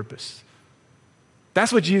to repurpose.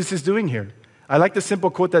 That's what Jesus is doing here. I like the simple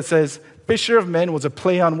quote that says, fisher of men was a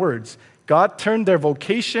play on words. God turned their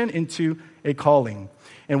vocation into a calling.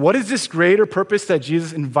 And what is this greater purpose that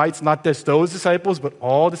Jesus invites not just those disciples, but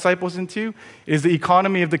all disciples into? Is the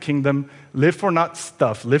economy of the kingdom. Live for not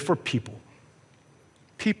stuff, live for people.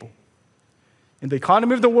 People. In the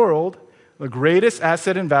economy of the world, the greatest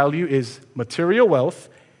asset and value is material wealth.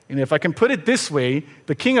 And if I can put it this way,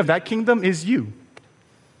 the king of that kingdom is you.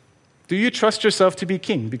 Do you trust yourself to be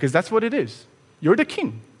king? Because that's what it is. You're the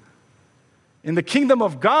king. In the kingdom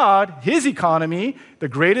of God, his economy, the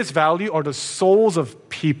greatest value are the souls of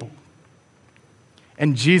people.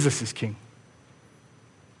 And Jesus is king.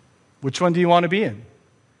 Which one do you want to be in?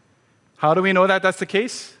 How do we know that that's the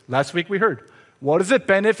case? Last week we heard. What does it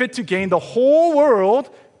benefit to gain the whole world,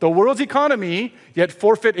 the world's economy, yet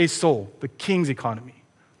forfeit a soul, the king's economy?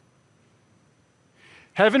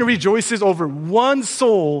 Heaven rejoices over one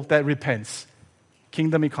soul that repents.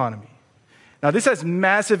 Kingdom economy. Now, this has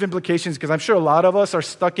massive implications because I'm sure a lot of us are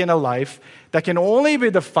stuck in a life that can only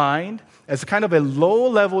be defined as kind of a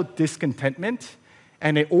low-level discontentment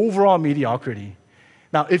and an overall mediocrity.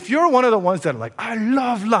 Now, if you're one of the ones that are like, I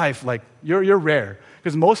love life, like you're rare.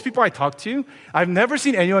 Because most people I talk to, I've never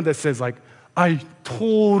seen anyone that says like, I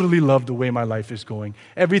totally love the way my life is going.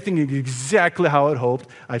 Everything is exactly how I'd hoped.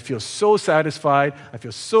 I feel so satisfied. I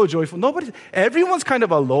feel so joyful. Everyone's kind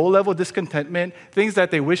of a low-level discontentment. Things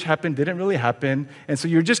that they wish happened didn't really happen. And so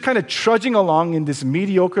you're just kind of trudging along in this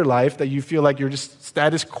mediocre life that you feel like you're just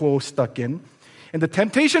status quo stuck in. And the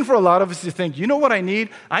temptation for a lot of us is to think, you know what I need?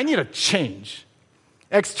 I need a change,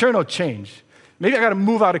 external change. Maybe I got to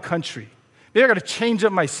move out of country. Maybe I got to change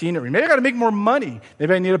up my scenery. Maybe I got to make more money.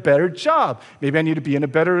 Maybe I need a better job. Maybe I need to be in a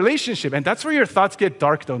better relationship. And that's where your thoughts get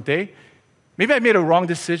dark, don't they? Maybe I made a wrong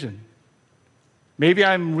decision. Maybe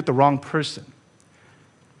I'm with the wrong person.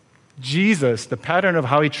 Jesus, the pattern of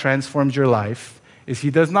how he transforms your life is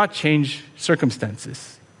he does not change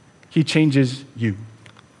circumstances. He changes you.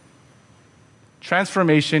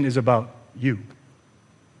 Transformation is about you.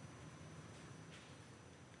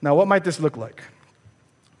 Now, what might this look like?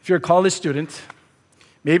 If you're a college student,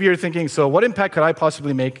 maybe you're thinking, so what impact could I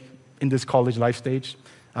possibly make in this college life stage?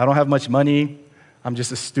 I don't have much money. I'm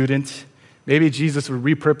just a student. Maybe Jesus would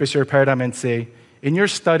repurpose your paradigm and say, in your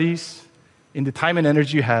studies, in the time and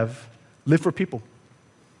energy you have, live for people.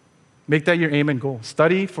 Make that your aim and goal.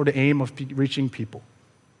 Study for the aim of reaching people.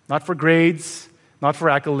 Not for grades, not for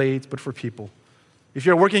accolades, but for people. If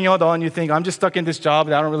you're working out and you think, I'm just stuck in this job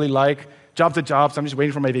that I don't really like, job to job, so I'm just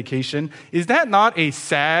waiting for my vacation. Is that not a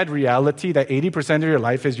sad reality that 80% of your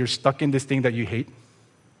life is you're stuck in this thing that you hate?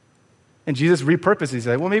 And Jesus repurposes. He's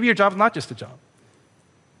like, well, maybe your job's not just a job.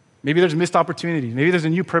 Maybe there's missed opportunities. Maybe there's a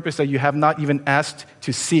new purpose that you have not even asked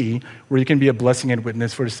to see where you can be a blessing and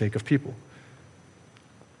witness for the sake of people.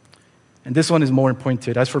 And this one is more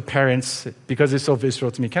pointed. As for parents, because it's so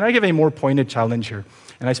visceral to me, can I give a more pointed challenge here?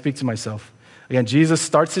 And I speak to myself. Again, Jesus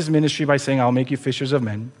starts his ministry by saying, I'll make you fishers of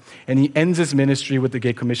men. And he ends his ministry with the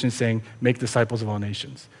Great Commission saying, make disciples of all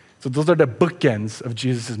nations. So those are the bookends of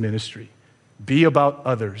Jesus' ministry. Be about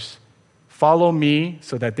others. Follow me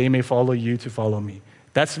so that they may follow you to follow me.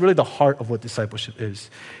 That's really the heart of what discipleship is.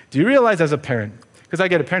 Do you realize as a parent, because I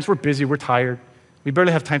get it, parents, we're busy, we're tired, we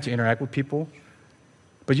barely have time to interact with people.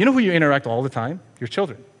 But you know who you interact all the time? Your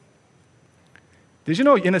children. Did you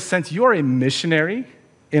know, in a sense, you are a missionary,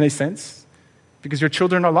 in a sense? Because your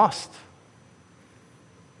children are lost.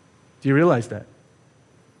 Do you realize that?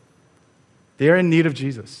 They are in need of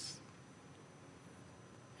Jesus.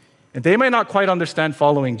 And they might not quite understand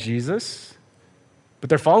following Jesus, but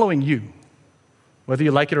they're following you, whether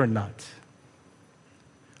you like it or not.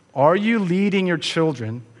 Are you leading your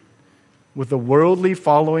children with the worldly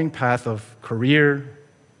following path of career,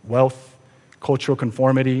 wealth, cultural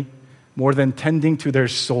conformity, more than tending to their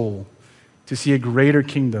soul to see a greater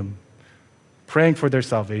kingdom, praying for their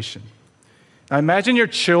salvation? Now imagine your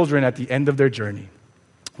children at the end of their journey.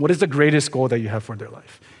 What is the greatest goal that you have for their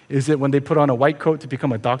life? Is it when they put on a white coat to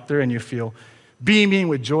become a doctor and you feel beaming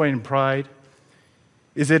with joy and pride?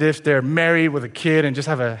 Is it if they're married with a kid and just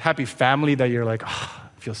have a happy family that you're like, I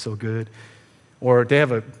feel so good? Or they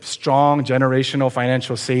have a strong generational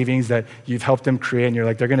financial savings that you've helped them create and you're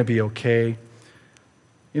like, they're going to be okay?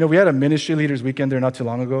 You know, we had a ministry leaders weekend there not too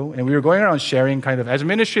long ago, and we were going around sharing kind of, as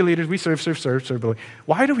ministry leaders, we serve, but like,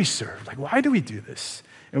 why do we serve? Like, why do we do this?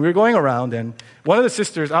 And we were going around, and one of the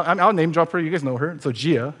sisters, I'll name drop her, you guys know her, so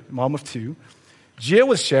Gia, mom of two, Gia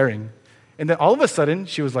was sharing, and then all of a sudden,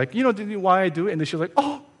 she was like, you know why I do it? And then she was like,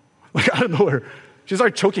 oh, like out of nowhere. She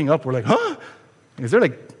started choking up. We're like, huh? Is there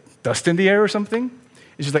like dust in the air or something?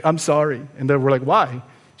 And she's like, I'm sorry. And then we're like, why?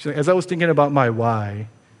 She's like, as I was thinking about my why,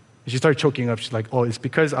 and she started choking up. She's like, oh, it's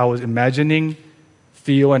because I was imagining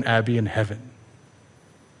Theo and Abby in heaven.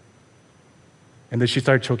 And then she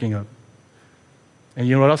started choking up. And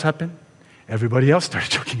you know what else happened? Everybody else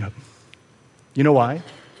started choking up. You know why?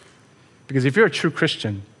 Because if you're a true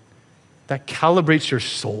Christian, that calibrates your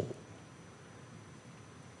soul.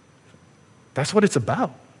 That's what it's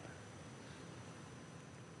about.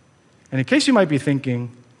 And in case you might be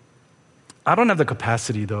thinking, I don't have the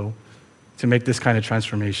capacity, though, to make this kind of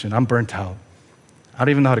transformation. I'm burnt out. I don't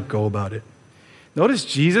even know how to go about it. Notice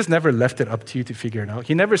Jesus never left it up to you to figure it out.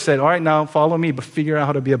 He never said, all right, now follow me, but figure out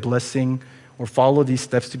how to be a blessing or follow these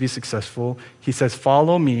steps to be successful. He says,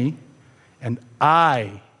 follow me, and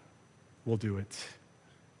I will do it.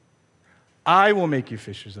 I will make you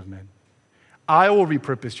fishers of men. I will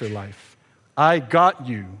repurpose your life. I got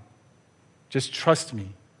you. Just trust me.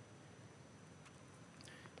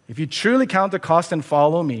 If you truly count the cost and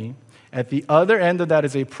follow me, at the other end of that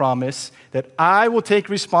is a promise that I will take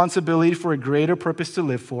responsibility for a greater purpose to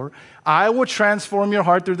live for. I will transform your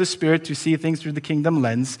heart through the Spirit to see things through the kingdom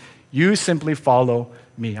lens. You simply follow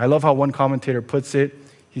me. I love how one commentator puts it.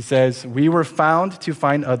 He says, we were found to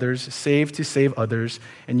find others, saved to save others.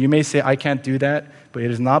 And you may say, I can't do that, but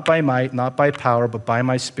it is not by might, not by power, but by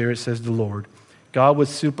my Spirit, says the Lord. God would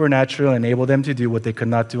supernaturally enable them to do what they could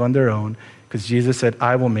not do on their own, because Jesus said,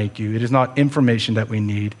 I will make you. It is not information that we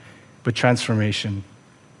need, but transformation.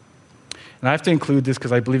 And I have to include this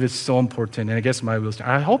because I believe it's so important, and I guess my wisdom.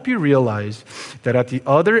 I hope you realize that at the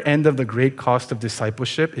other end of the great cost of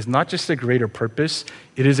discipleship is not just a greater purpose,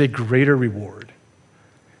 it is a greater reward.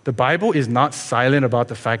 The Bible is not silent about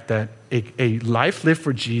the fact that a life lived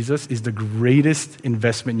for Jesus is the greatest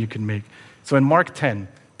investment you can make. So in Mark 10,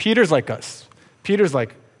 Peter's like us. Peter's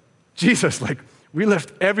like, Jesus, we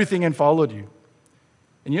left everything and followed you.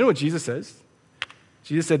 And you know what Jesus says?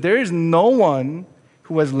 Jesus said, there is no one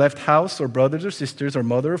who has left house or brothers or sisters or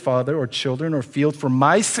mother or father or children or field for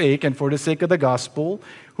my sake and for the sake of the gospel,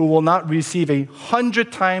 who will not receive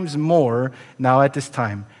 100 times more now at this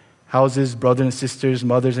time. Houses, brothers and sisters,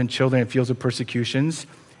 mothers and children, and fields of persecutions,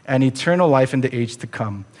 and eternal life in the age to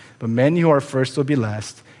come. But many who are first will be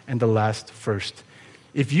last, and the last first.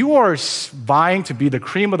 If you are vying to be the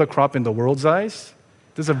cream of the crop in the world's eyes,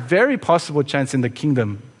 there's a very possible chance in the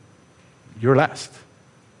kingdom you're last.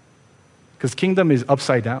 Because kingdom is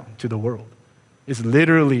upside down to the world. It's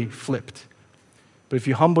literally flipped. But if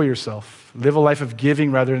you humble yourself, live a life of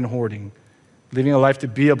giving rather than hoarding, living a life to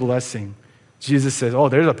be a blessing, Jesus says, oh,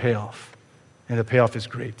 there's a payoff. And the payoff is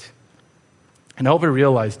great. And I hope we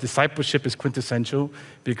realize discipleship is quintessential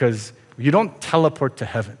because you don't teleport to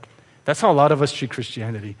heaven. That's how a lot of us treat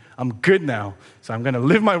Christianity. I'm good now, so I'm going to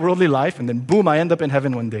live my worldly life, and then boom, I end up in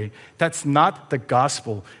heaven one day. That's not the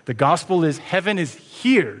gospel. The gospel is heaven is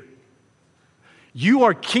here. You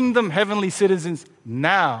are kingdom heavenly citizens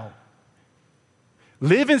now.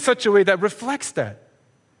 Live in such a way that reflects that.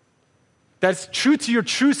 That's true to your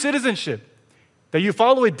true citizenship. That you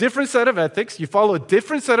follow a different set of ethics, you follow a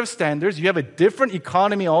different set of standards, you have a different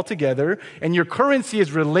economy altogether, and your currency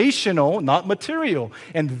is relational, not material.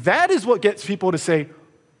 And that is what gets people to say,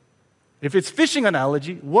 if it's fishing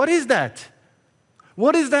analogy, what is that?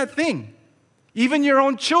 What is that thing? Even your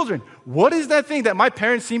own children, what is that thing that my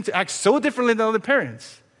parents seem to act so differently than other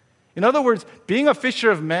parents? In other words, being a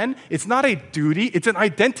fisher of men, it's not a duty, it's an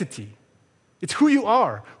identity. It's who you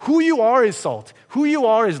are. Who you are is salt. Who you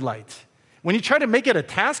are is light. When you try to make it a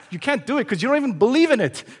task, you can't do it because you don't even believe in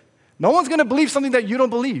it. No one's going to believe something that you don't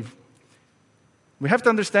believe. We have to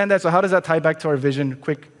understand that. So how does that tie back to our vision?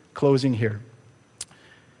 Quick closing here.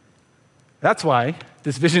 That's why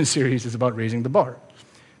this vision series is about raising the bar.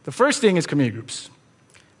 The first thing is community groups.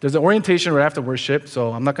 There's an orientation right after worship,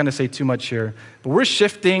 so I'm not going to say too much here. But we're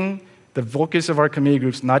shifting the focus of our community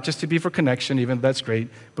groups not just to be for connection, even though that's great,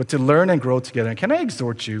 but to learn and grow together. And can I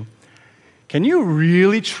exhort you? Can you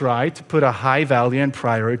really try to put a high value and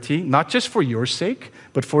priority, not just for your sake,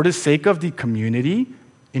 but for the sake of the community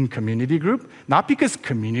in community group? Not because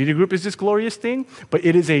community group is this glorious thing, but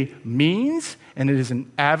it is a means and it is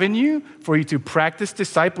an avenue for you to practice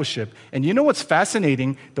discipleship. And you know what's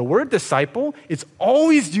fascinating? The word disciple is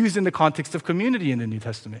always used in the context of community in the New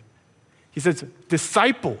Testament. He says,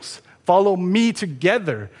 disciples, follow me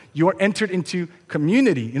together. You are entered into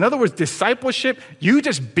community. In other words, discipleship, you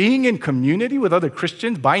just being in community with other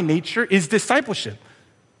Christians by nature is discipleship.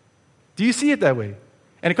 Do you see it that way?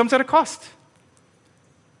 And it comes at a cost.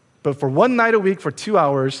 But for one night a week, for 2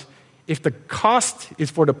 hours, if the cost is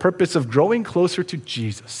for the purpose of growing closer to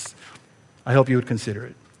Jesus, I hope you would consider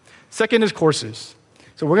it. Second is courses.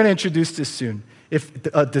 So we're going to introduce this soon. If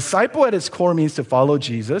a disciple at its core means to follow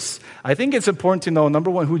Jesus, I think it's important to know,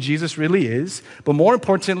 number one, who Jesus really is, but more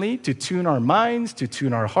importantly, to tune our minds, to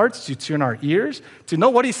tune our hearts, to tune our ears, to know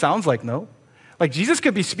what he sounds like, no? Like Jesus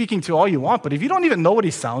could be speaking to all you want, but if you don't even know what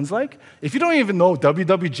he sounds like, if you don't even know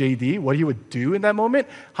WWJD, what he would do in that moment,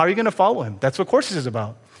 how are you going to follow him? That's what courses is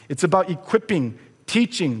about. It's about equipping,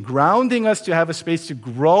 teaching, grounding us to have a space to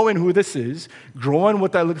grow in who this is, grow in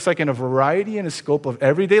what that looks like in a variety and a scope of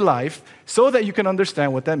everyday life, so that you can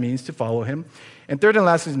understand what that means to follow him. And third and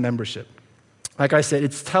last is membership. Like I said,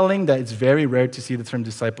 it's telling that it's very rare to see the term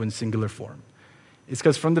disciple in singular form. It's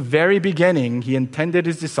because from the very beginning, he intended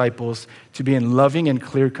his disciples to be in loving and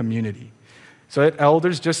clear community. So that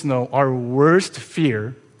elders just know our worst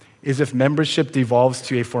fear is if membership devolves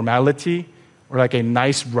to a formality or like a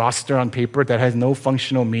nice roster on paper that has no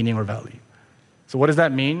functional meaning or value. So what does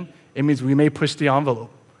that mean? It means we may push the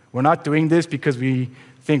envelope. We're not doing this because we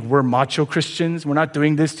think we're macho Christians. We're not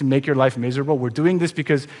doing this to make your life miserable. We're doing this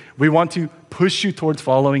because we want to push you towards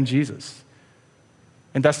following Jesus.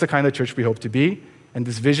 And that's the kind of church we hope to be. And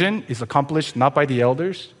this vision is accomplished not by the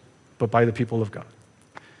elders, but by the people of God.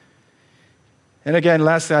 And again,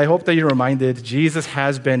 lastly, I hope that you're reminded Jesus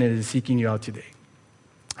has been and is seeking you out today.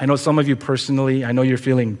 I know some of you personally, I know you're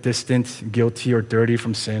feeling distant, guilty, or dirty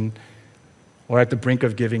from sin, or at the brink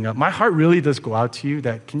of giving up. My heart really does go out to you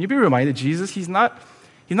that can you be reminded, Jesus, he's not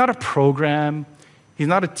a program, he's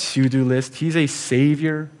not a to-do list, he's a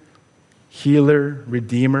savior, healer,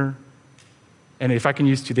 redeemer. And if I can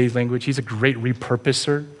use today's language, he's a great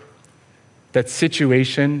repurposer. That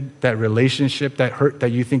situation, that relationship, that hurt that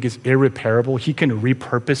you think is irreparable, he can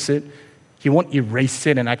repurpose it. He won't erase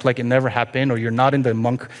it and act like it never happened or you're not in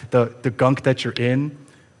the gunk that you're in.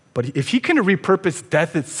 But if he can repurpose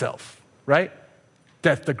death itself, right?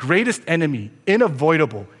 Death, the greatest enemy,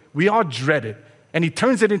 unavoidable, we all dread it, and he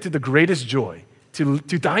turns it into the greatest joy. To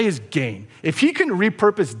die is gain. If he can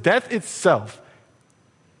repurpose death itself,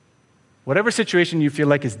 whatever situation you feel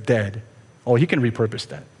like is dead, he can repurpose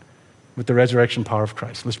that with the resurrection power of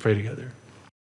Christ. Let's pray together.